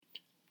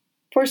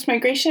Forced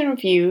Migration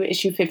Review,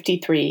 Issue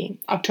 53,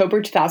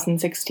 October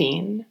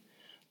 2016.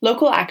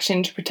 Local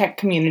Action to Protect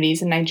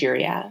Communities in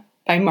Nigeria,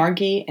 by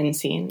Margie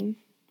Ensign.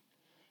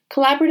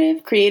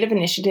 Collaborative, creative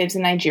initiatives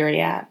in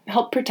Nigeria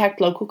help protect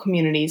local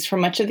communities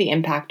from much of the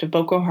impact of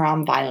Boko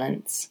Haram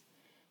violence.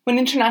 When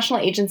international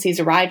agencies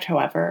arrived,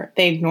 however,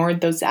 they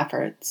ignored those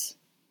efforts.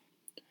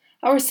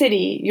 Our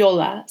city,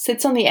 Yola,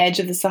 sits on the edge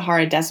of the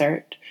Sahara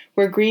Desert,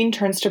 where green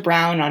turns to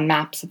brown on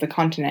maps of the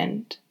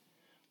continent.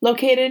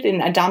 Located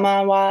in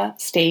Adamawa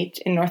State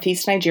in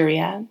northeast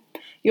Nigeria,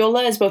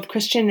 Yola is both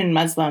Christian and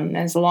Muslim and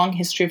has a long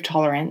history of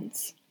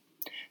tolerance.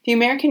 The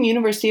American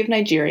University of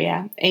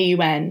Nigeria,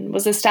 AUN,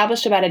 was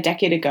established about a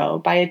decade ago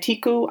by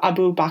Atiku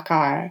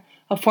Abubakar,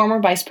 a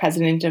former vice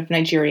president of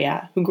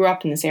Nigeria who grew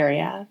up in this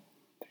area.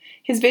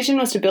 His vision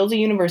was to build a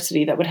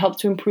university that would help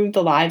to improve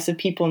the lives of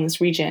people in this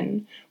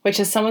region, which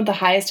has some of the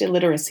highest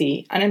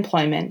illiteracy,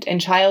 unemployment,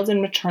 and child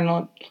and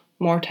maternal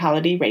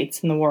mortality rates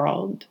in the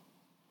world.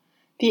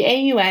 The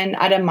AUN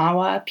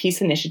Adamawa Peace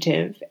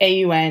Initiative,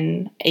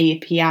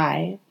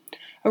 AUN-API,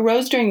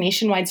 arose during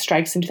nationwide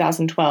strikes in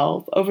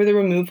 2012 over the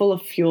removal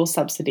of fuel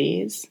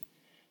subsidies.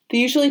 The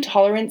usually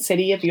tolerant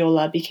city of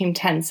Yola became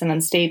tense and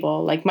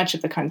unstable, like much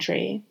of the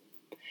country.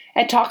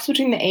 At talks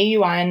between the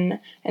AUN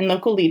and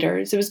local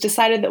leaders, it was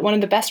decided that one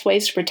of the best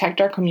ways to protect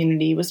our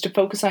community was to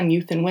focus on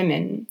youth and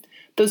women,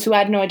 those who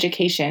had no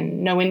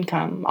education, no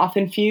income,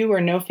 often few or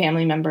no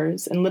family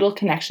members, and little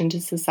connection to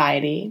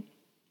society.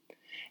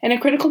 And a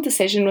critical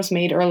decision was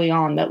made early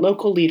on that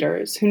local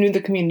leaders, who knew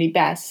the community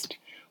best,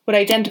 would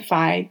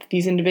identify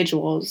these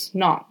individuals,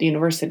 not the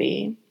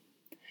university.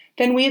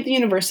 Then we at the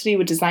university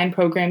would design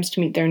programs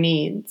to meet their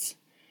needs.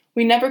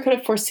 We never could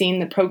have foreseen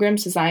that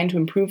programs designed to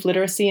improve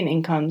literacy and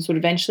incomes would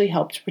eventually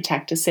help to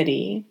protect a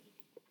city.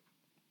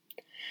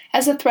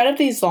 As the threat of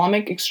the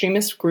Islamic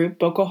extremist group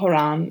Boko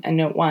Haram, and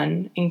Note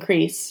 1,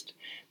 increased,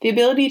 the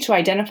ability to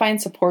identify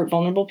and support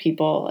vulnerable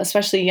people,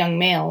 especially young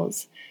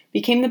males,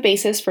 became the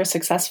basis for a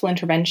successful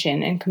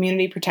intervention and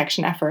community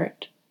protection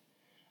effort.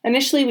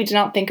 Initially, we did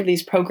not think of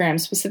these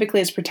programs specifically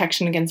as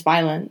protection against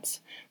violence,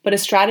 but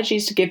as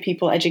strategies to give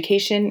people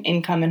education,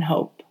 income, and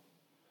hope.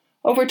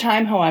 Over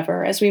time,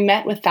 however, as we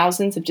met with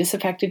thousands of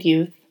disaffected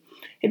youth,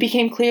 it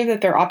became clear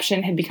that their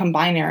option had become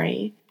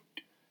binary.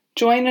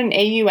 Join an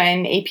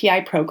AUN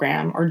API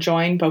program or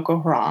join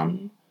Boko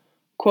Haram.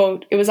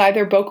 Quote, "It was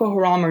either Boko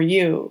Haram or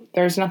you.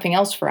 There is nothing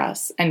else for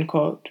us," end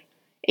quote.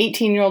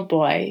 18-year-old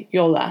boy,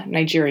 Yola,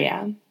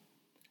 Nigeria.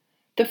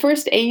 The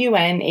first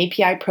AUN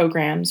API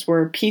programs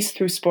were Peace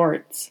Through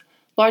Sports,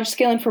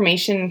 large-scale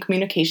information and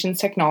communications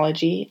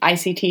technology,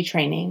 ICT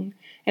training,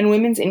 and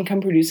women's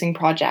income-producing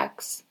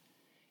projects.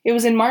 It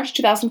was in March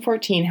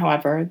 2014,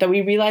 however, that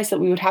we realized that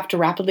we would have to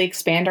rapidly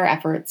expand our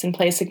efforts and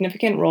play a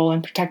significant role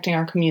in protecting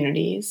our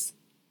communities.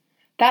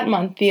 That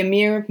month, the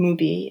Emir of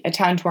Mubi, a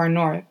town to our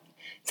north,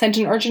 sent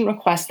an urgent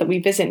request that we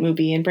visit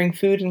Mubi and bring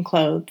food and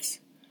clothes.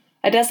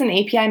 A dozen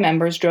API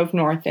members drove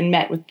north and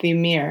met with the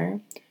Emir.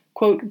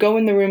 Quote, "Go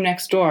in the room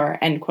next door,"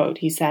 end quote,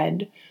 he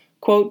said.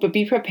 Quote, "But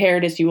be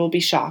prepared as you will be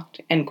shocked,"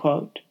 end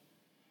quote.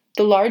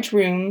 The large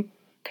room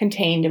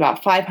contained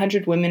about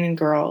 500 women and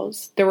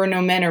girls. There were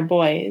no men or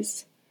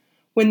boys.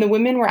 When the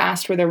women were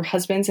asked where their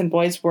husbands and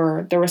boys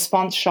were, their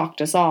response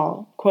shocked us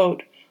all.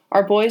 Quote,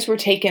 "Our boys were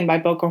taken by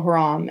Boko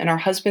Haram and our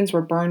husbands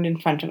were burned in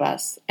front of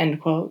us," end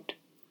quote.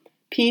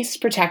 Peace,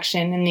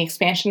 protection, and the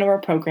expansion of our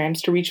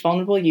programs to reach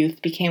vulnerable youth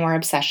became our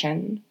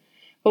obsession.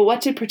 But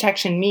what did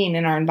protection mean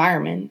in our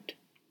environment?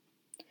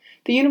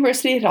 The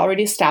university had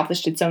already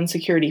established its own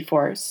security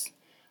force.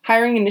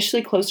 Hiring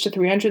initially close to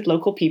 300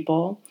 local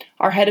people,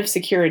 our head of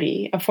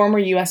security, a former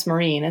U.S.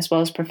 Marine as well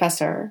as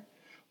professor,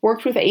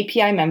 worked with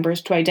API members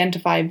to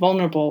identify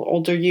vulnerable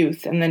older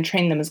youth and then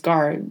train them as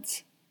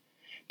guards.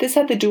 This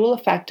had the dual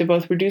effect of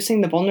both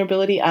reducing the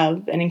vulnerability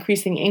of and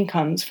increasing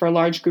incomes for a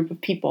large group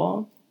of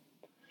people.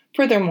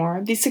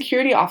 Furthermore, these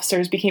security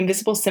officers became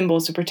visible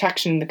symbols of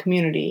protection in the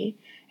community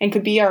and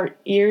could be our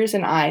ears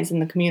and eyes in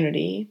the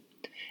community.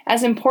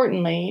 As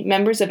importantly,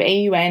 members of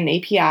AUN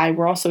API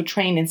were also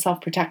trained in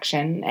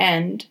self-protection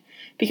and,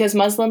 because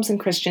Muslims and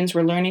Christians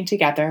were learning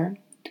together,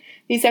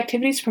 these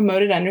activities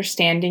promoted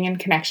understanding and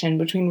connection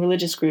between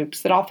religious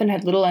groups that often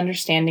had little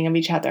understanding of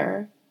each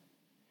other.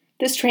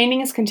 This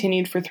training has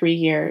continued for 3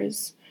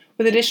 years,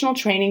 with additional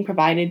training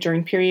provided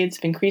during periods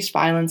of increased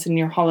violence and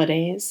near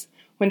holidays,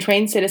 when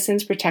trained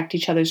citizens protect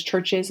each other's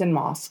churches and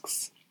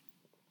mosques.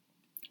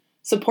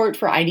 Support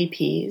for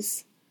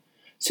IDPs.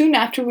 Soon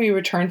after we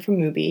returned from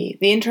Mubi,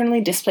 the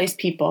internally displaced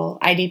people,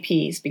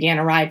 IDPs, began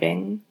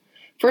arriving.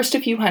 First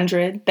a few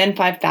hundred, then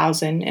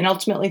 5,000, and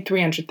ultimately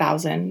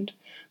 300,000,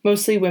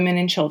 mostly women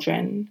and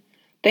children.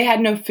 They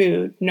had no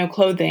food, no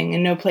clothing,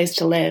 and no place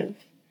to live.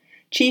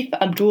 Chief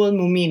Abdul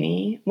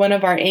Mumini, one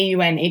of our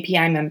AUN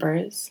API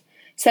members,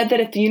 said that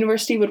if the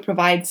university would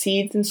provide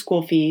seeds and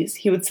school fees,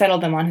 he would settle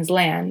them on his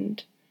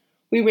land.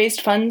 We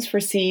raised funds for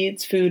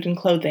seeds, food, and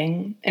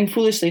clothing, and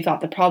foolishly thought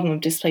the problem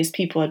of displaced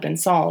people had been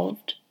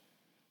solved.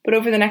 But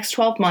over the next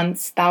 12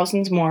 months,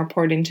 thousands more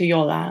poured into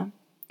Yola.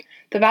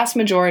 The vast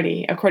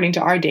majority, according to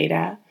our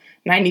data,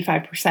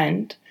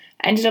 95%,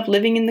 ended up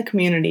living in the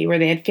community where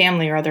they had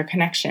family or other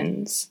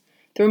connections.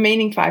 The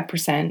remaining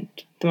 5%,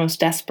 the most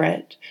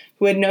desperate,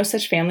 who had no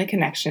such family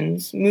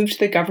connections, moved to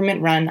the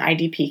government-run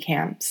IDP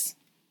camps.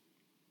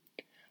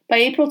 By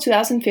April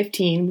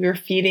 2015, we were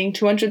feeding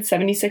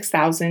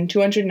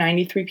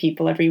 276,293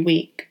 people every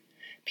week.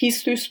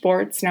 Peace Through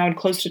Sports now had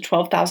close to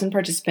 12,000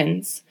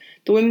 participants.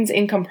 The Women's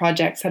Income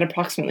Projects had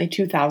approximately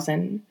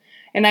 2,000.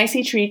 And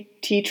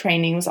ICT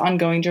training was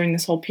ongoing during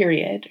this whole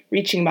period,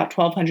 reaching about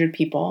 1,200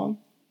 people.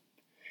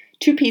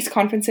 2 peace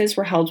conferences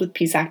were held with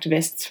peace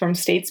activists from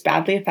states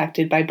badly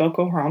affected by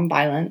Boko Haram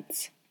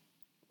violence.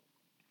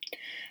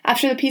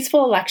 After the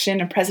peaceful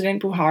election of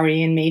President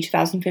Buhari in May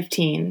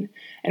 2015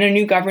 and a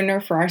new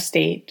governor for our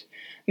state,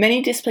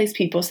 many displaced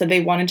people said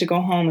they wanted to go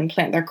home and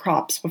plant their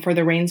crops before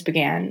the rains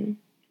began.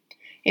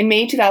 In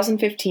May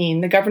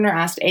 2015, the governor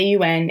asked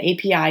AUN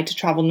API to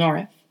travel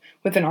north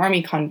with an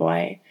army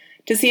convoy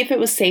to see if it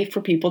was safe for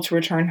people to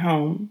return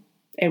home.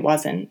 It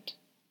wasn't.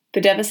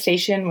 The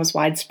devastation was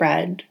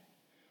widespread.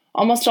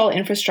 Almost all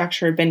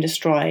infrastructure had been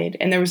destroyed,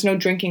 and there was no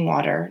drinking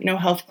water, no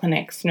health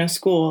clinics, no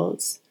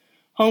schools.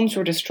 Homes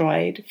were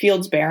destroyed,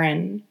 fields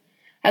barren.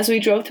 As we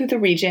drove through the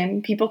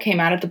region, people came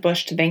out of the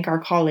bush to thank our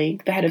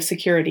colleague, the head of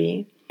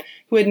security,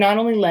 who had not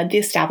only led the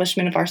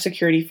establishment of our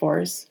security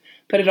force,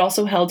 but had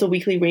also held a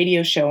weekly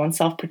radio show on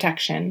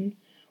self-protection,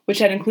 which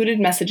had included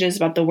messages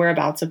about the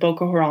whereabouts of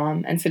Boko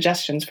Haram and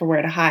suggestions for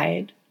where to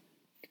hide.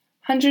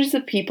 Hundreds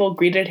of people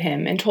greeted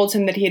him and told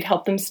him that he had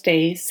helped them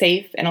stay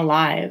safe and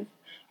alive,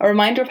 a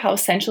reminder of how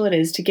essential it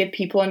is to give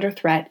people under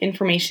threat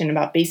information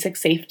about basic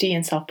safety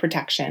and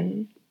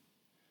self-protection.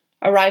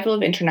 Arrival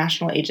of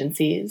international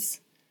agencies.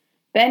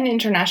 Then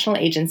international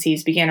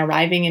agencies began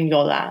arriving in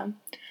Yola.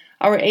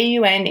 Our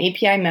AUN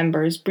API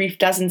members briefed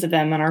dozens of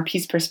them on our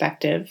peace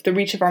perspective, the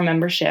reach of our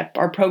membership,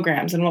 our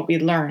programs, and what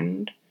we'd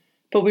learned.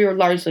 But we were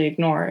largely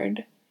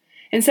ignored.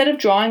 Instead of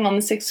drawing on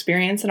this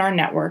experience in our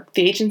network,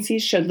 the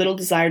agencies showed little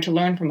desire to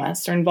learn from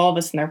us or involve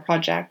us in their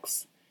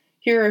projects.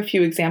 Here are a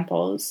few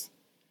examples.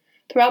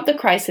 Throughout the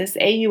crisis,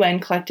 AUN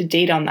collected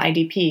data on the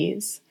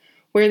IDPs,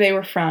 where they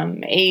were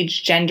from,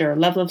 age, gender,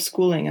 level of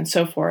schooling, and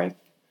so forth.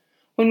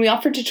 When we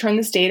offered to turn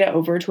this data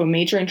over to a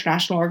major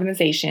international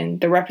organization,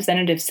 the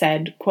representative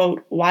said,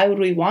 quote, "Why would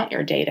we want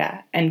your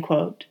data?" End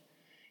quote.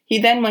 He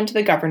then went to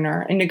the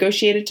governor and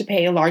negotiated to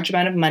pay a large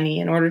amount of money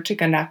in order to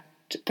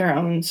conduct their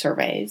own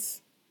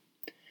surveys.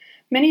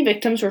 Many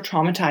victims were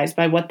traumatized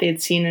by what they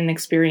had seen and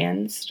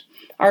experienced.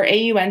 Our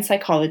AUN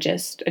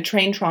psychologist, a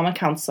trained trauma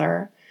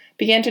counselor,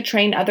 began to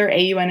train other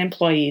AUN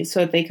employees so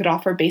that they could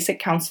offer basic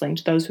counseling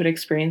to those who had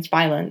experienced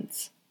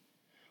violence.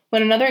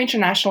 When another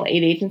international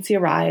aid agency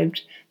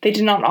arrived, they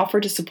did not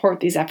offer to support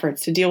these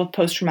efforts to deal with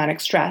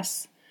post-traumatic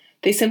stress.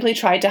 They simply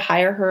tried to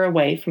hire her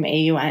away from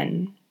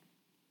AUN.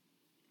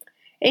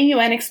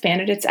 AUN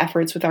expanded its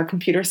efforts with our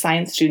computer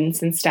science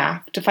students and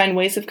staff to find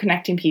ways of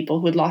connecting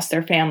people who had lost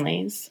their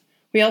families.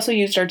 We also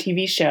used our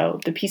TV show,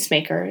 The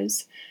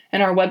Peacemakers,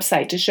 and our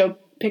website to show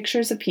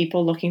pictures of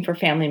people looking for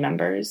family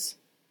members.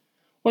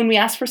 When we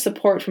asked for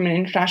support from an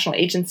international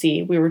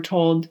agency, we were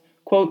told,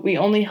 quote, "We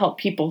only help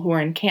people who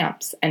are in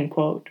camps," end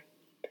quote.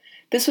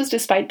 This was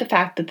despite the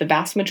fact that the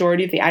vast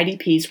majority of the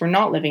IDPs were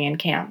not living in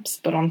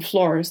camps, but on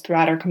floors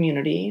throughout our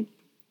community.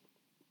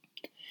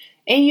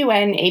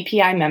 AUN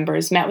API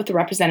members met with the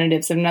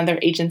representatives of another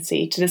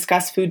agency to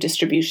discuss food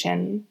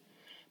distribution.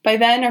 By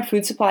then, our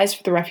food supplies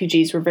for the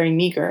refugees were very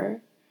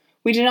meager.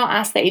 We did not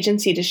ask the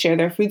agency to share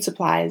their food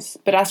supplies,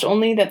 but asked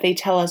only that they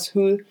tell us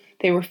who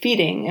they were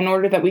feeding in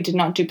order that we did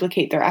not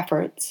duplicate their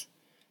efforts.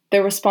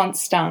 Their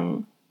response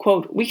stung.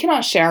 Quote, "We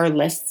cannot share our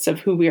lists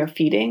of who we are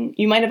feeding.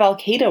 You might have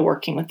Al-Qaeda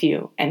working with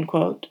you," end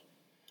quote.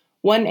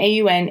 One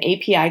AUN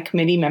API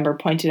committee member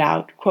pointed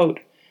out,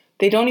 quote,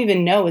 "They don't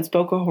even know it's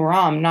Boko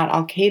Haram, not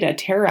Al-Qaeda,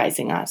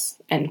 terrorizing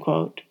us," end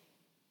quote.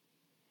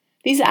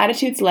 These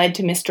attitudes led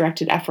to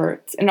misdirected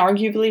efforts and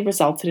arguably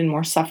resulted in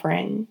more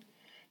suffering.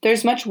 There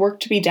is much work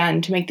to be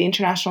done to make the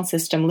international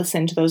system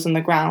listen to those on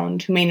the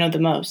ground who may know the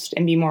most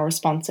and be more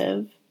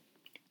responsive.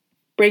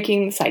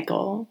 Breaking the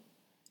cycle.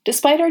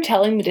 Despite our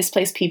telling the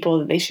displaced people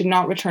that they should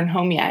not return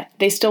home yet,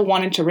 they still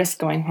wanted to risk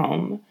going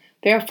home.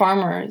 They are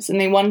farmers, and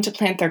they wanted to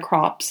plant their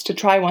crops to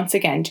try once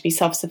again to be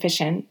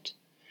self-sufficient.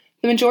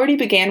 The majority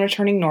began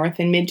returning north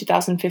in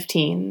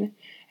mid-2015,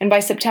 and by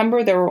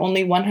September there were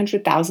only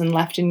 100,000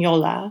 left in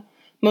Yola,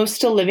 most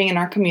still living in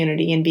our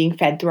community and being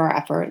fed through our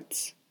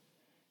efforts.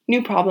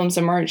 New problems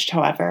emerged,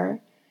 however.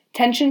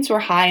 Tensions were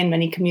high in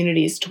many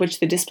communities to which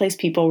the displaced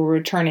people were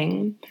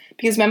returning,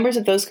 because members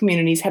of those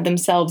communities had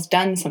themselves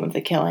done some of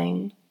the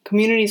killing.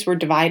 Communities were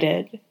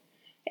divided.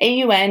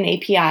 AUN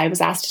API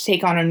was asked to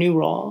take on a new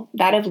role,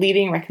 that of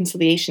leading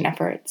reconciliation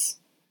efforts.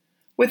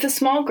 With a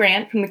small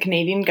grant from the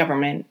Canadian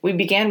government, we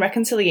began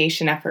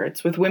reconciliation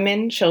efforts with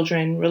women,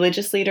 children,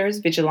 religious leaders,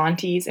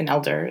 vigilantes, and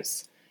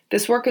elders.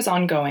 This work is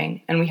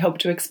ongoing, and we hope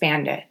to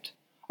expand it.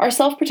 Our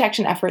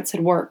self-protection efforts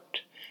had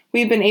worked. We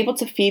had been able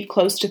to feed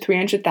close to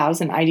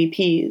 300,000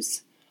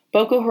 IDPs.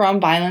 Boko Haram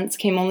violence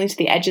came only to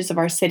the edges of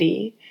our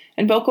city,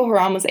 and Boko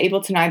Haram was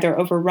able to neither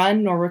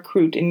overrun nor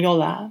recruit in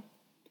Yola.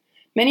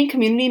 Many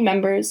community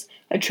members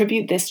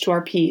attribute this to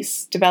our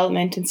peace,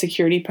 development, and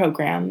security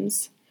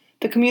programs.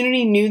 The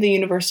community knew the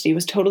university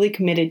was totally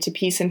committed to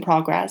peace and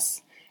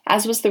progress,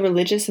 as was the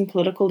religious and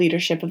political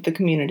leadership of the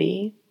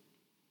community.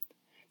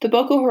 The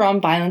Boko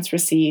Haram violence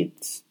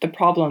recedes, the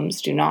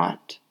problems do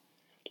not.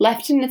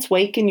 Left in its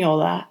wake in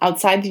Yola,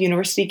 outside the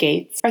university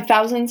gates, are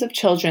thousands of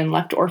children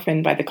left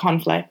orphaned by the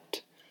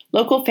conflict.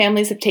 Local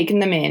families have taken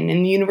them in,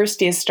 and the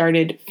university has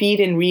started feed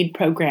and read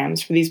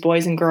programs for these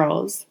boys and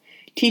girls,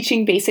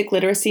 teaching basic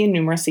literacy and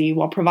numeracy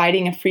while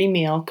providing a free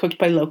meal cooked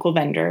by local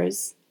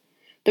vendors.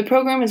 The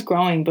program is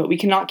growing, but we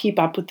cannot keep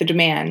up with the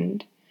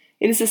demand.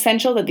 It is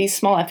essential that these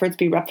small efforts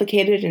be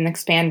replicated and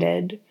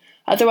expanded.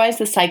 Otherwise,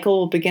 the cycle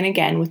will begin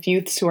again with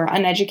youths who are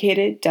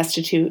uneducated,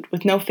 destitute,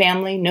 with no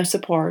family, no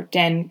support,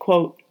 and,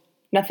 quote,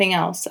 nothing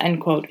else,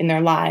 end quote, in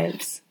their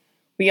lives.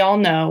 We all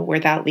know where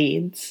that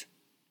leads.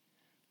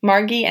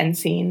 Margie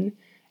Ensign,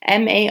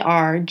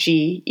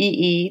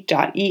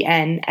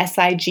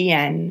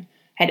 margee.ensign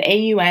at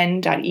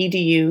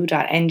aun.edu.ng,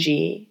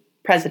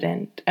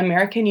 President,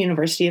 American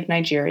University of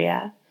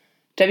Nigeria,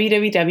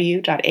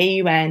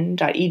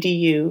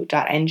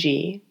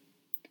 www.aun.edu.ng.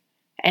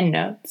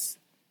 Endnotes.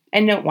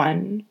 Endnote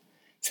 1.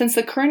 Since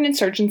the current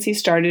insurgency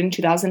started in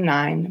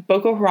 2009,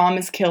 Boko Haram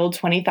has killed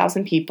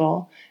 20,000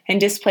 people and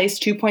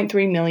displaced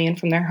 2.3 million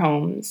from their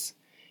homes.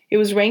 It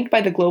was ranked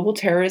by the Global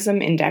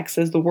Terrorism Index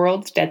as the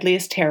world's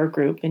deadliest terror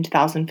group in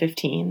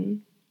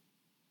 2015.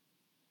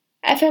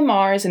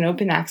 FMR is an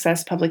open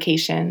access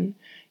publication.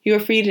 You are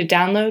free to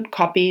download,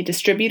 copy,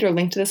 distribute, or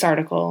link to this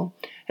article,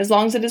 as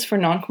long as it is for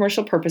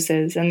non-commercial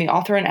purposes and the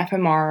author and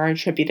FMR are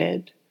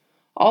attributed.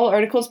 All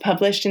articles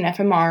published in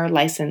FMR are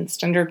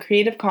licensed under a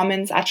Creative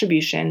Commons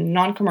Attribution,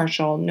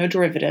 Non-Commercial, No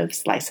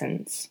Derivatives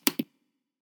license.